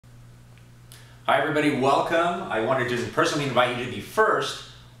Hi everybody, welcome. I wanted to personally invite you to the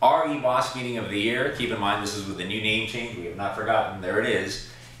first RE Boss meeting of the year. Keep in mind this is with the new name change. We have not forgotten. There it is.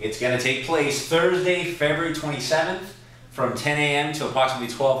 It's going to take place Thursday, February 27th from 10 a.m. to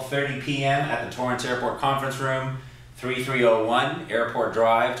approximately 12:30 p.m. at the Torrance Airport Conference Room, 3301 Airport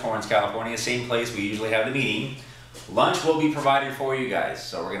Drive, Torrance, California. Same place we usually have the meeting. Lunch will be provided for you guys.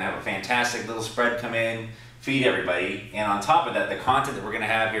 So we're going to have a fantastic little spread come in, feed everybody. And on top of that, the content that we're going to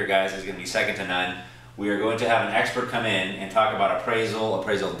have here, guys, is going to be second to none. We are going to have an expert come in and talk about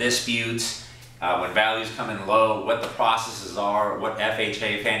appraisal disputes, when values come in low, what the processes are, what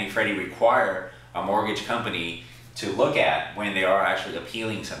FHA, Fannie, Freddie require a mortgage company to look at when they are actually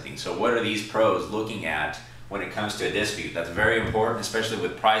appealing something. So what are these pros looking at when it comes to a dispute? That's very important, especially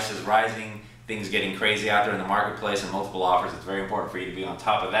with prices rising, things getting crazy out there in the marketplace and multiple offers. It's very important for you to be on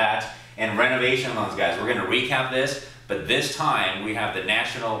top of that. And renovation loans, guys, we're going to recap this, but this time we have the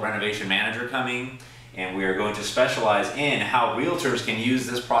National Renovation Manager coming, and we are going to specialize in how realtors can use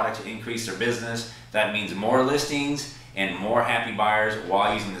this product to increase their business. That means more listings and more happy buyers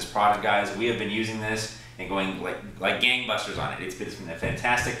while using this product, guys. We have been using this and going like gangbusters on it. It's been a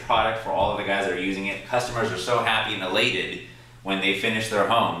fantastic product for all of the guys that are using it. Customers are so happy and elated when they finish their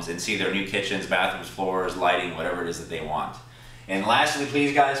homes and see their new kitchens, bathrooms, floors, lighting, whatever it is that they want. And lastly,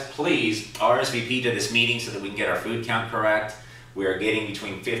 please guys, please RSVP to this meeting so that we can get our food count correct. We are getting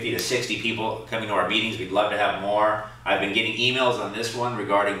between 50 to 60 people coming to our meetings. We'd love to have more. I've been getting emails on this one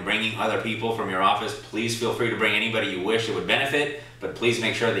regarding bringing other people from your office. Please feel free to bring anybody you wish it would benefit, but please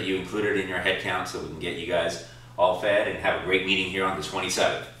make sure that you include it in your head count so we can get you guys all fed and have a great meeting here on the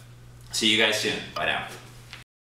 27th. See you guys soon. Bye now.